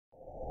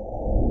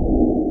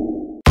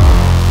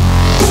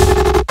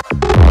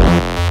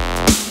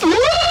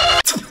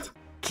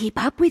Keep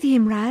up with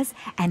him, Raz,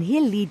 and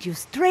he'll lead you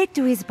straight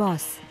to his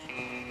boss.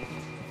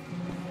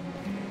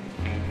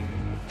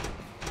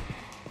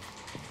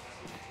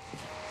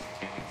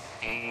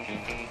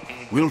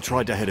 We'll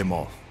try to head him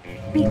off.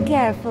 Be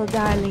careful,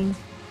 darling.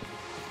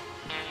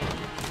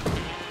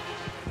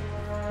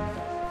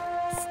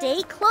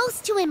 Stay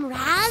close to him,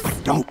 Raz.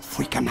 Don't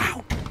freak him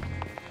out.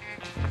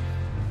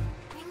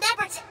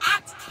 Remember to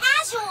act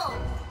casual.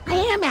 I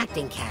am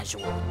acting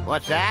casual.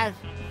 What's that?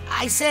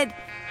 I said,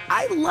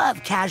 I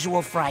love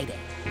Casual Friday.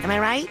 Am I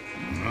right?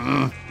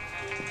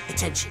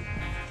 Attention.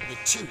 The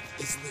tooth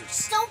is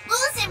loose. Don't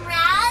lose him,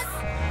 Raz.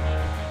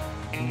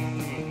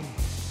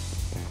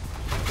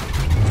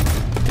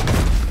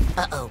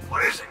 Uh-oh.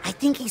 What is it? I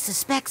think he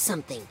suspects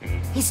something.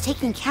 He's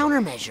taking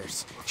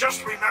countermeasures.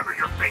 Just remember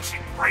you're facing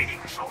Brady,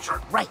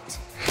 soldier. Right.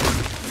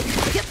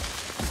 Yep.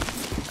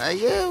 Are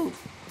you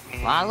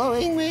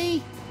following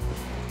me?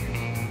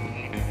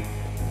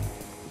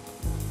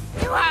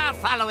 You are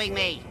following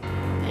me.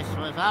 This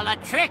was all a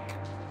trick.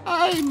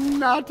 I'm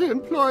not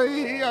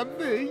Employee of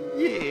the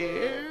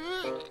Year.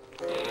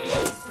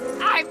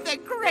 I'm the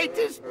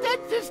greatest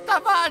dentist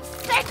of our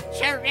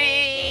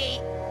century.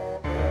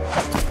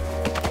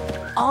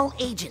 All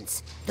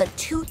agents, the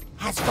tooth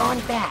has gone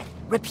bad.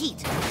 Repeat,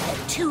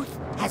 the tooth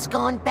has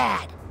gone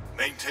bad.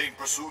 Maintain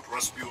pursuit,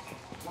 Rasputin.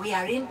 We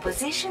are in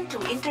position to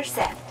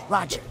intercept.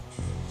 Roger.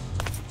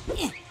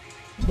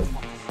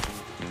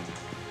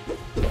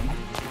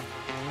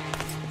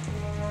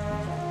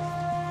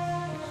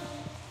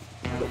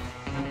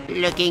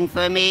 Looking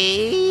for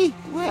me?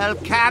 Well,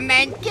 come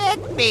and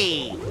get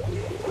me.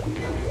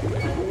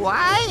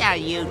 Why are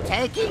you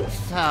taking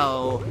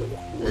so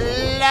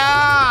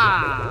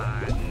long?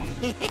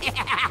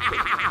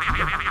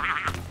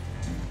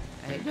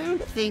 I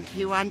don't think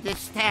you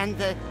understand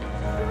the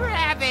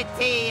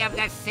gravity of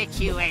the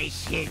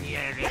situation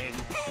you're in.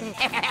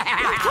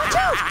 Watch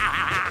out!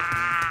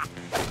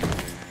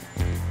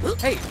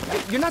 Hey,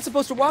 you're not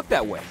supposed to walk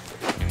that way.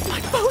 My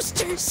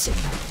posters!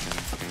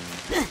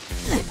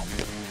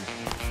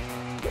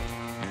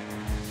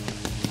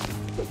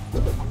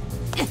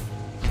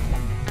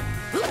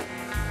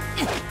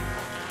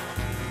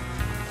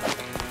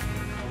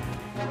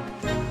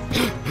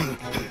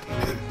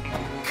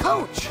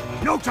 Coach!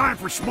 No time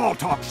for small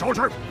talk,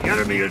 soldier. The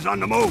enemy is on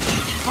the move.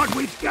 But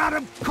we've got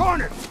him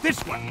cornered.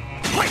 This way.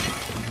 Quick!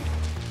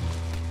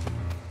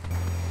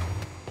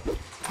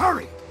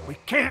 Hurry! We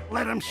can't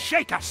let him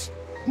shake us.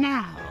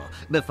 Now,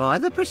 before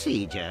the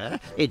procedure,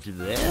 it's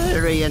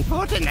very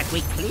important that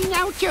we clean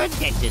out your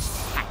dentist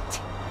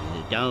hut.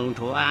 You don't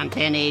want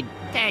any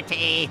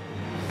dirty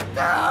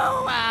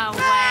throwaways.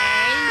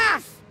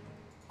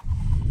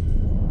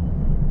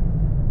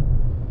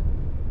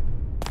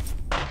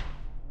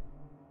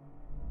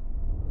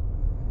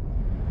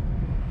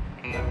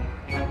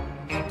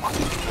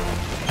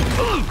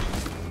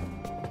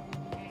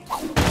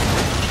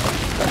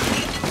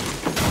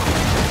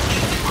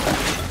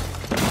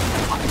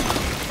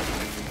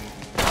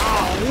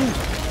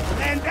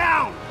 Stand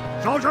down!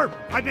 Soldier,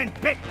 I've been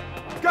bit!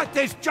 Get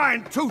this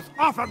giant tooth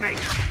off of me!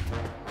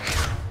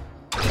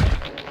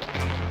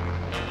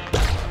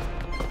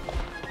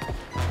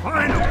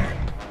 Finally!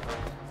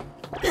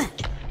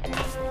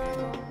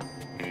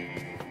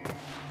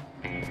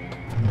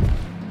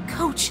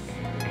 Coach,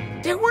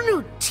 there were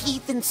no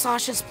teeth in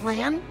Sasha's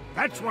plan.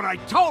 That's what I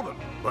told him.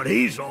 But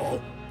he's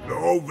all,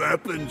 no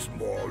weapons,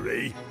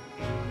 Maury.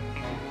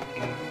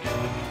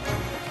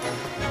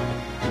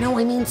 No,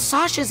 I mean,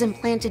 Sasha's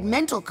implanted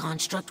mental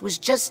construct was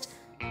just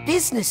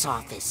business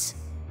office.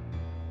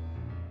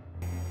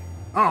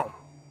 Oh.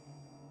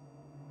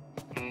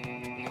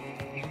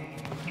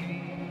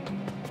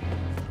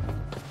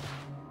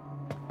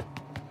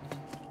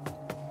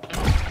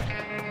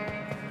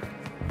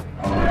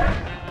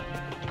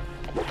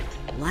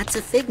 Lots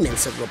of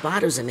figments of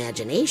Robato's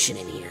imagination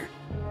in here.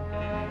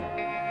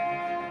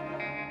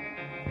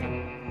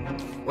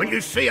 When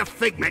you see a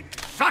figment,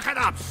 suck it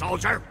up,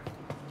 soldier!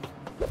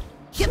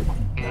 Yep.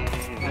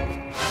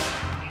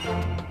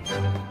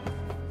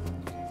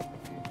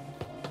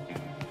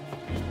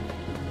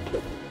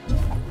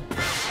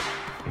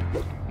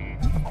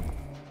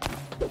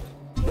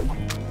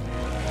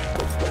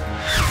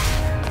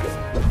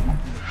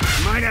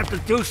 Might have to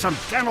do some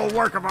dental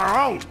work of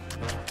our own.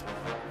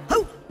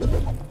 Ho!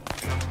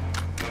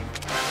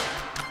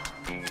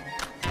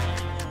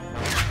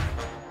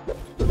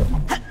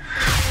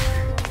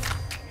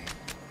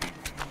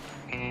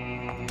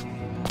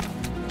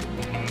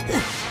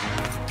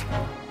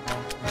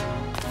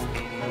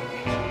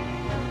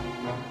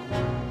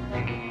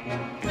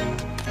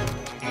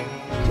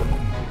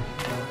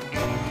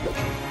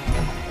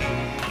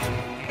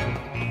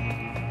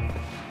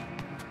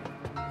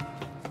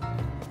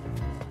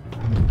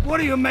 What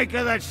do you make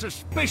of that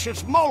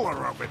suspicious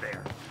molar over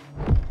there?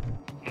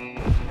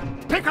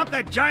 Pick up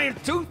that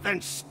giant tooth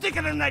and stick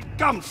it in that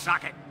gum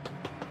socket.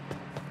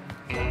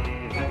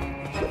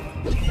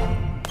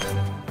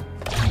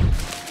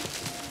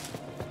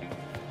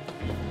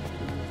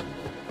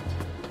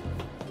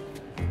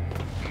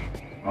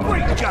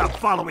 Great job! job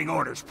following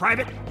orders,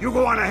 Private. You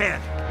go on ahead.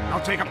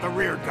 I'll take up the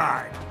rear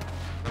guard.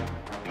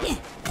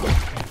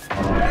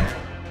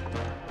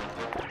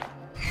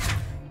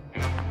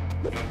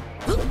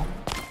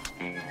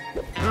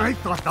 I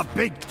thought the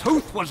big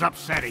tooth was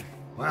upsetting.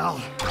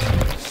 Well,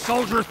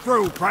 soldier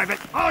through, Private.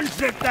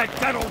 Unzip that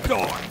dental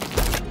door.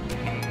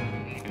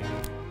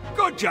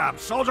 Good job,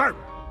 soldier.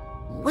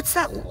 What's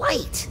that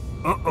light?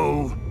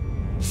 Uh-oh.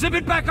 Zip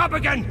it back up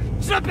again!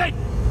 Zip it!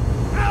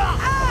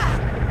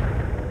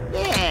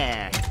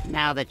 There.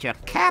 Now that your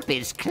cap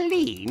is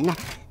clean,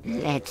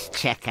 let's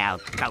check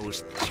out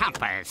those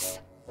chompers.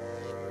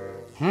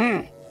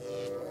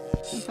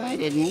 If I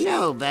didn't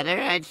know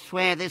better, I'd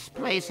swear this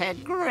place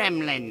had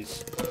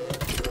gremlins.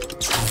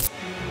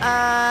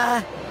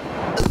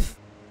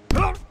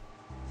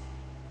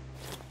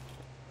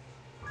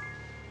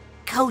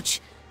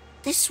 Coach,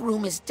 this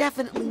room is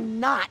definitely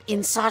not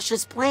in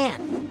Sasha's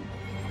plan.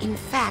 In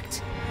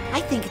fact,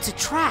 I think it's a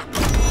trap.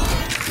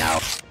 No.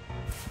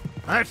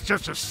 That's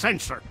just a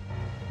sensor.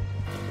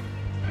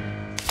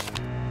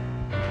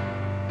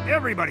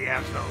 Everybody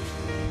has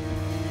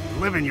those.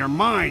 Live in your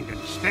mind and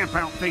stamp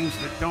out things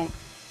that don't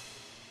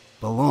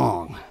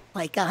belong.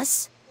 Like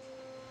us?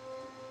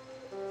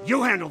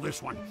 You handle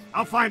this one.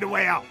 I'll find a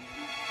way out.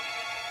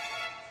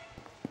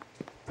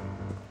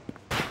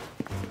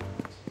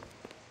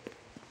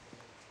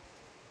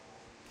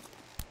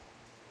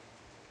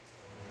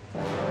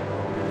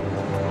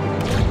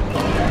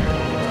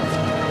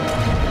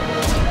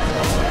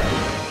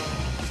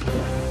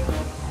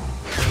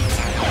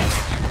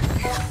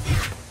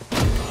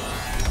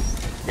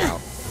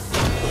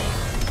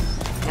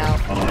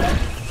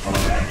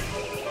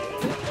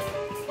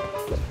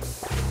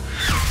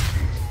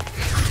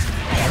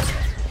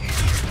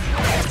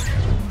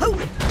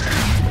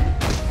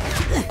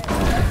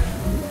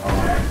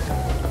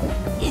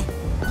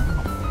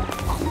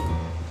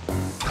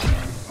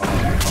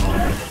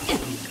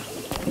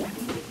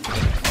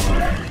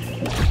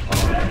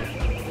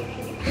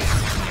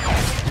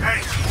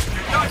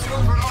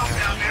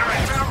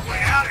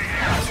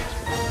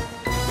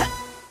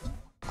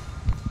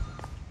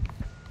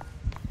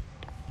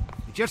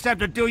 Just have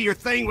to do your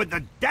thing with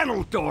the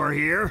dental door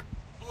here.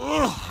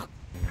 Ugh.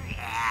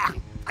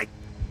 I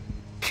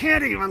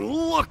can't even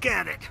look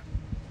at it.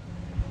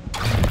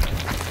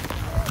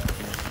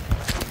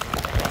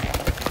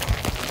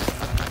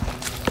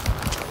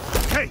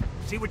 Hey,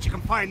 see what you can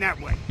find that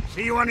way.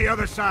 See you on the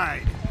other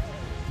side.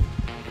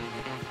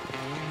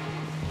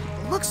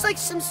 Looks like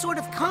some sort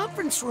of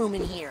conference room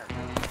in here.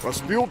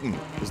 Rasputin,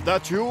 is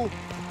that you?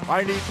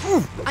 I need...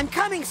 I'm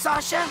coming,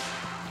 Sasha.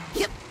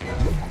 Yep.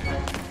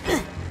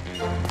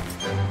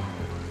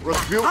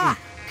 Rasputin, Aha!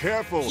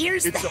 careful.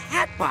 Here's it's the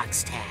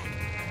Hatbox tag.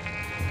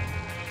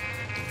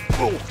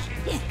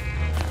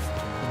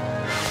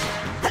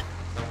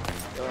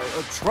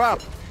 A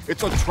trap.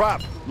 It's a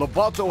trap.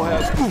 Lovato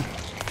has...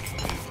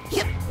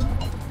 Yep.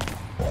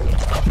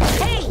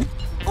 Hey!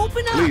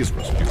 Open up! Please,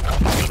 Rasputin.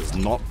 That is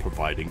not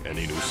providing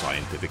any new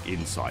scientific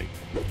insight.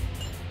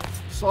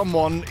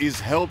 Someone is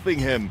helping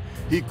him.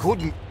 He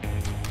couldn't...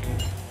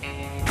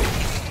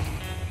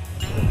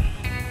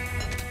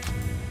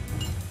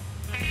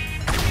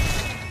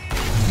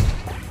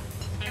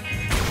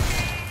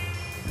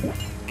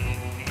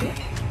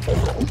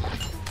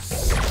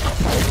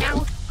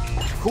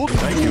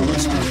 Thank you,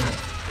 Rasputin.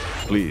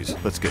 Please,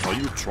 let's get... Are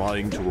you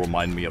trying to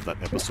remind me of that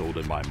episode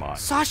in my mind?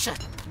 Sasha,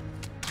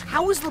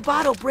 how is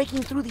Lovato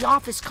breaking through the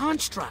office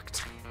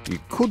construct? He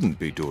couldn't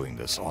be doing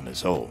this on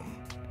his own.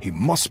 He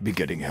must be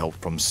getting help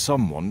from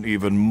someone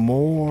even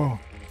more...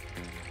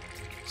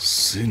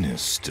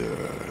 sinister.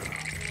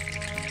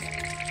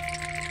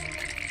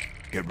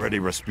 Get ready,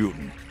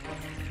 Rasputin.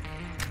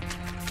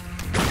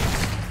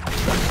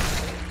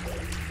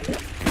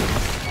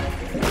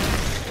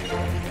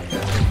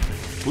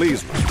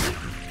 Please, Rasputin.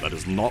 That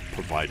is not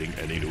providing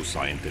any new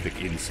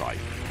scientific insight.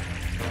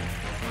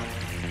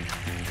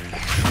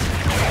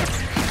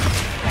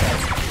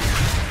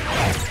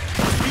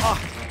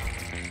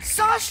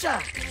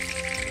 Sasha!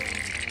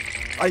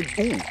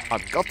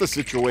 I've got the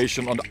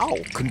situation under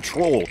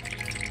control.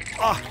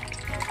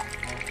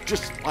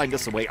 Just find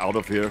us a way out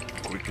of here,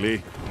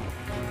 quickly.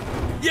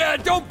 Yeah,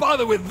 don't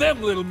bother with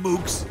them little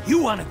mooks.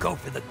 You want to go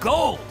for the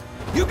gold.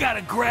 You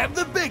gotta grab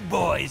the big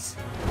boys.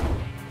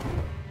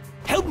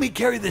 Help me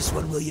carry this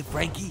one, will you,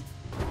 Frankie?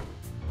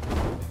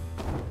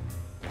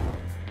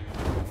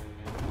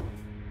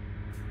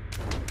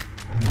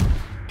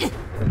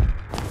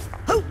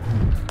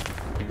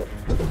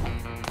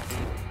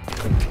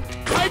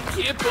 I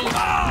can't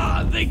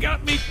believe... they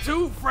got me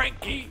too,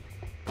 Frankie.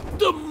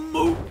 The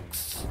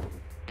mooks.